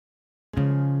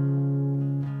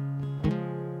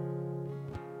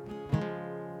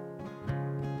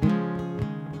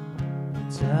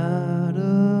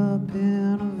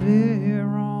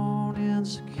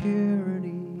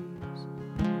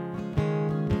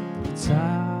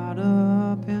tied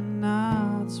up in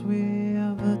knots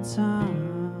with the time.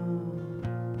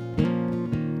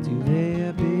 Do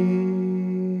their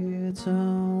bitter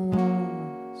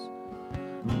words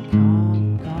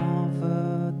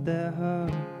comfort their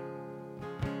hurt?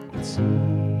 It's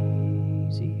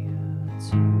easier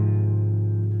to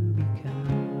be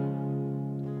kind.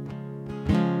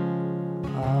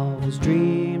 All those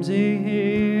dreams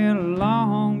here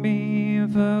long been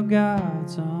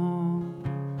forgotten.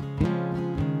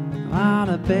 On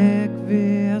a back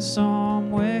there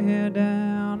somewhere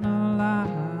down the line,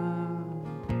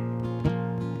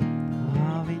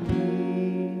 all he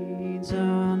needs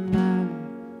tonight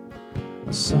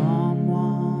is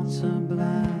someone to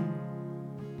blame.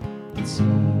 It's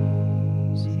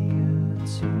easier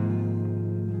to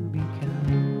be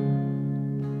kind.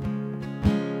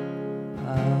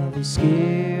 Are they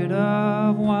scared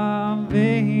of what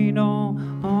they don't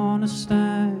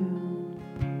understand?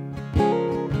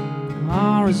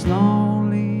 Are as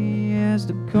lonely as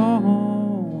the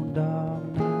cold dark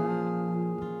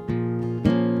night?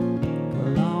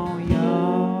 Pull on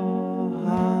your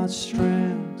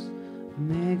heartstrings,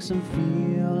 makes them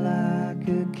feel like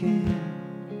a king.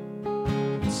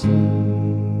 It's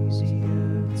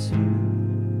easier to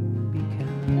be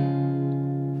kind.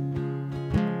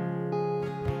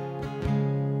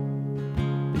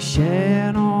 The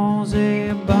shadows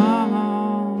they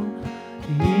burn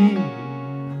in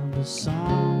the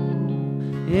song,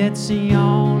 it's the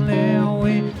only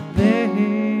way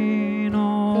they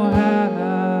know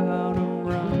how to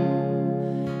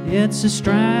run. It's a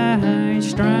strange,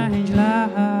 strange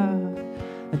life,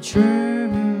 a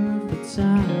truth for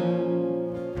time.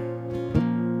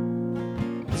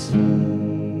 It's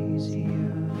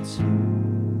easier to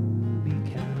be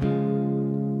kind.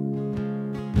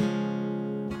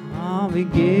 I'll be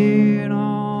getting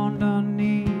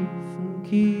underneath and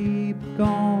keep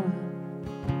going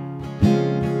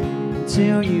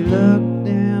till you look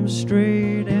them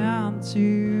straight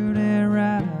into their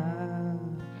eyes.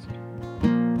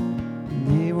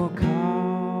 They will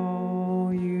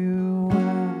call you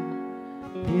out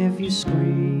if you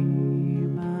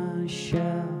scream and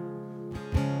shout.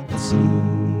 It's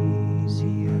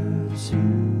easier to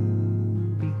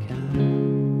be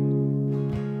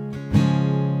kind.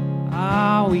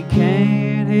 Ah, we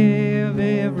can't have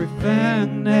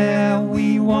everything that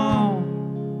we want.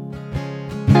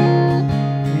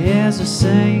 As the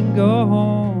saying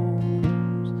goes,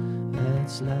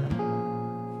 that's life.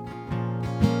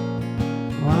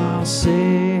 Well,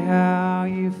 say how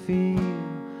you feel,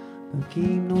 but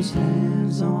keep those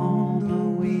hands on the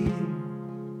wheel.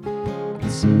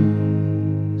 It's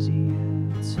easier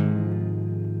to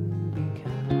be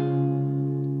kind.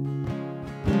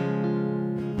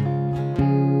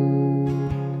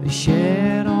 The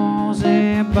shadows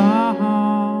they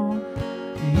burn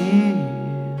in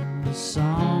the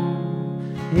sun.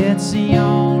 It's the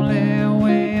only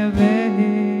way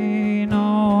they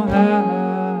know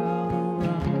how to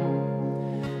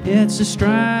run. It's a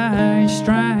strange,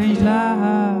 strange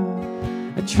life,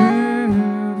 a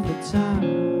truth for time.